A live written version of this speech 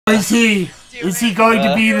Is he? Is he going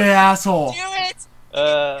to be the asshole? Do it!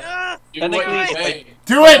 Technically,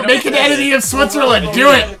 Do it! Make an enemy of Switzerland!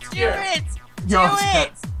 Do it! Do it! Do Yo,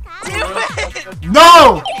 it! Do it!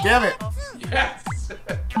 No! Damn it! Yes!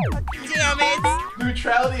 Damn it!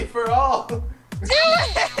 Neutrality for all! Do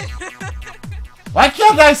it! Why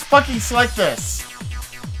can't I fucking select this?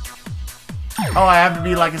 Oh, I have to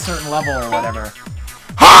be like a certain level or whatever.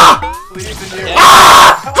 Ha! Please in your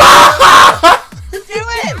Do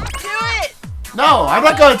it! Do it! No, I'm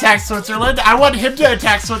not going to attack Switzerland. I want him to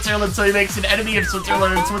attack Switzerland so he makes an enemy of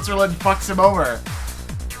Switzerland and Switzerland fucks him over.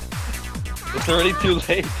 It's already too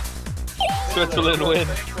late. Switzerland wins.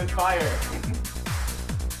 with fire.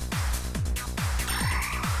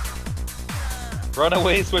 Run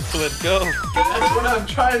away, Switzerland, go! That's what I'm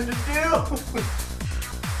trying to do!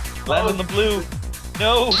 Land on the blue!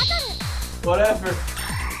 No! Whatever.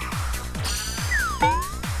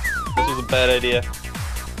 This was a bad idea.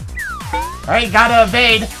 Alright, you gotta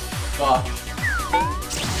evade. Fuck.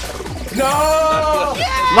 No!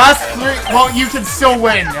 Last three. Well, you can still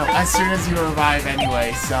win as soon as you revive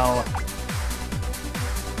anyway, so.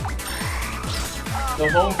 The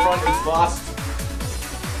home front is lost.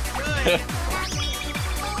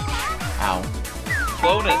 Ow.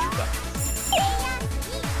 Bonus!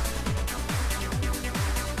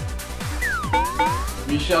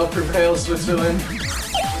 We shall prevail, Switzerland.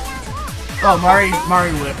 Oh,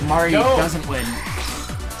 Mari No. doesn't win.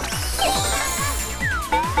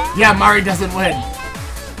 Yeah, Mari doesn't win.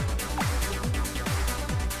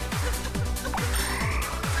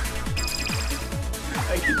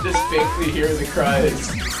 I can just faintly hear the cries.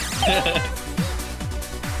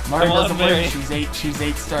 Mari Come on, doesn't Mary. win. She's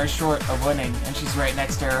 8 stars short of winning, and she's right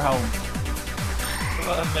next to her home. Come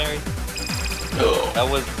on, Mary. That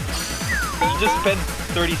was... You just spent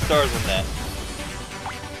 30 stars on that.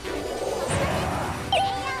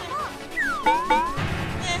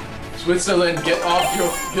 Switzerland, get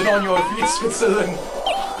on your feet, Switzerland.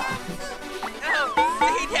 No,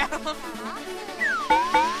 stay down.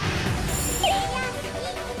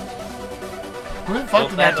 Who the fuck Don't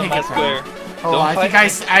did that land on take my it from? square. Oh, Don't I think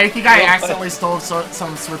fight. I Don't accidentally stole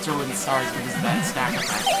some Switzerland stars because of that stack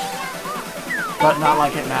effect. But not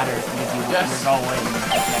like it matters because you're gonna win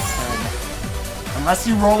next turn. Unless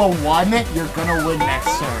you roll a 1, you're gonna win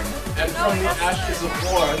next turn. And from the ashes of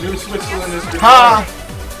war, a new Switzerland is reborn. Ha!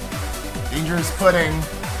 Dangerous pudding.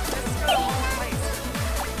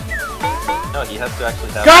 No, he has to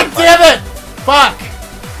actually have... God damn it! Fuck!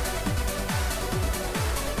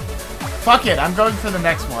 Fuck it, I'm going for the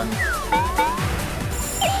next one.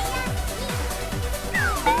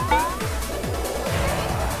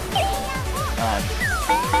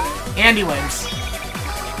 Andy wins.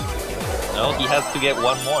 No, he has to get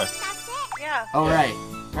one more. Yeah. Oh, right.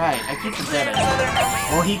 Right, I keep forgetting.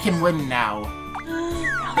 Well, he can win now.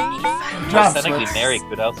 Good job, Technically, Switz. Mary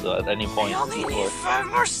could also at any point. I only score. need 5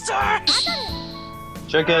 more stars.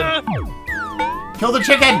 Chicken! Kill the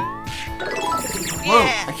chicken! Whoa,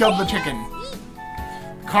 I killed the chicken.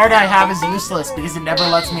 The card I have is useless because it never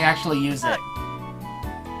lets me actually use it.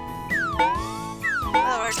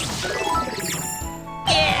 That works.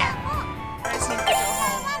 Yeah. I just need to go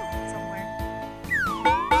home somewhere.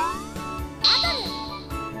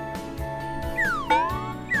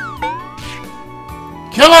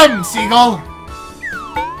 Kill him, Seagull!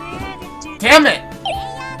 Damn it!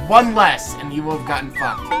 One less, and you will have gotten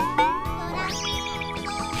fucked.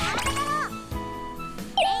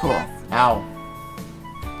 Cool. Ow.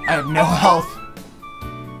 I have no health.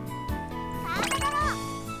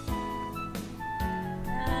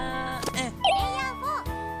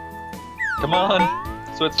 Come on!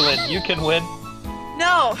 Switzerland, you can win!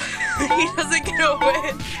 No, he doesn't get a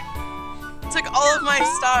win. Took all of my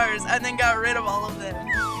stars and then got rid of all of them.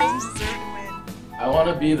 He doesn't deserve to win. I want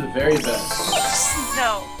to be the very best.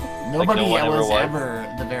 No. Nobody no one ever was was.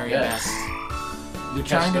 ever the very Yes. best. You're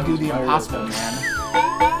trying to do the impossible, man.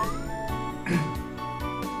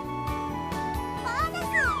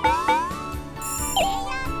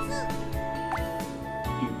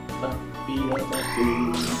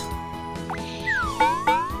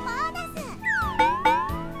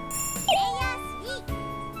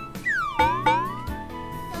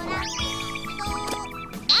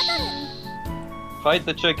 Fight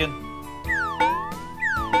the chicken!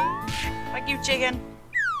 Fuck you, chicken.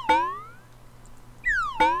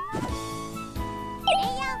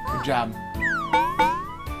 Good job.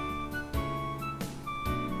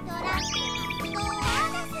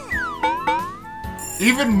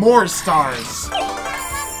 Even more stars.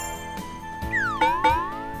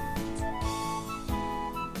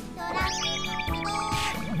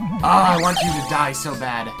 Oh, I want you to die so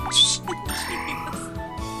bad.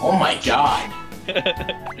 Oh my god.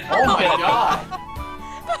 Oh my god.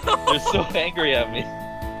 They're so angry at me.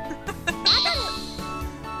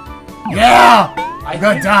 Yeah! I'm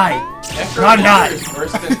gonna die. No, I'm not. Is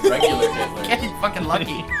worse than regular Hitler. Getting fucking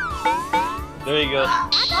lucky. There you go.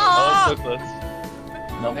 Oh, so close.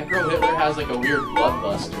 Necro Hitler has like a weird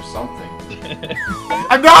bloodlust or something.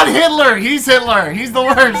 I'm not Hitler! He's Hitler! He's the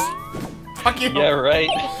worst! Fuck you. Yeah, right.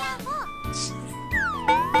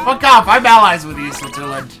 Fuck off, I'm allies with you,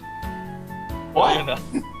 Switzerland. What? You're not.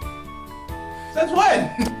 Since when?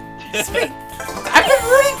 I've been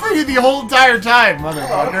rooting for you the whole entire time,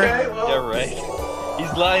 motherfucker. Okay, well. Yeah, right.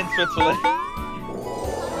 He's lying, Switzerland.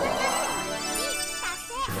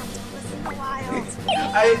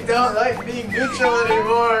 I don't like being neutral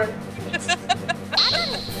anymore.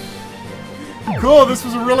 Cool, this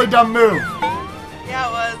was a really dumb move. Yeah,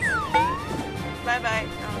 it was. Bye-bye.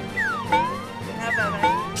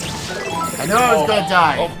 Bye-bye. I know I was gonna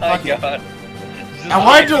die. Oh my Fuck it. god. I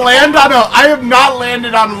wanted to land on a... I have not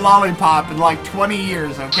landed on a lollipop in like 20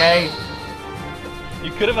 years, okay?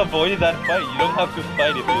 You could have avoided that fight. You don't have to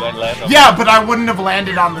fight if you land on Yeah, but I wouldn't have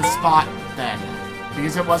landed on the spot then.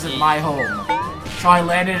 Because it wasn't my home. So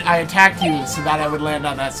I attacked you so that I would land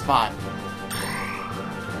on that spot.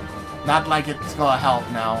 Not like it's gonna help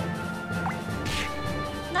now.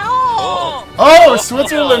 No! Oh,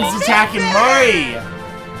 Switzerland's attacking Murray!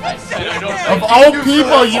 I said I don't Of like all being people,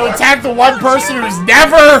 neutral you anymore. attack the one person who's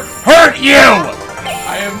never hurt you!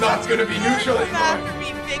 I am not gonna be neutral Bad anymore. for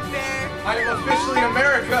me, Big Bear. I am officially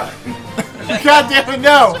America. God damn it,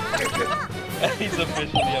 no! He's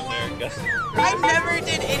officially America. I never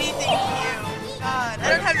did anything to you. God, I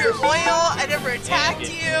don't have your oil, I never attacked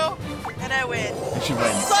you, and I win. She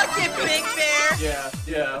wins. Suck it, Big Bear!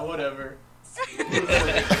 Yeah, whatever.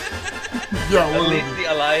 Yeah, At least the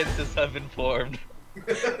alliances have been formed.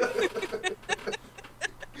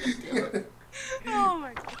 Oh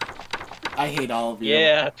my god. I hate all of you.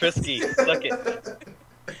 Yeah, Trisky, suck it.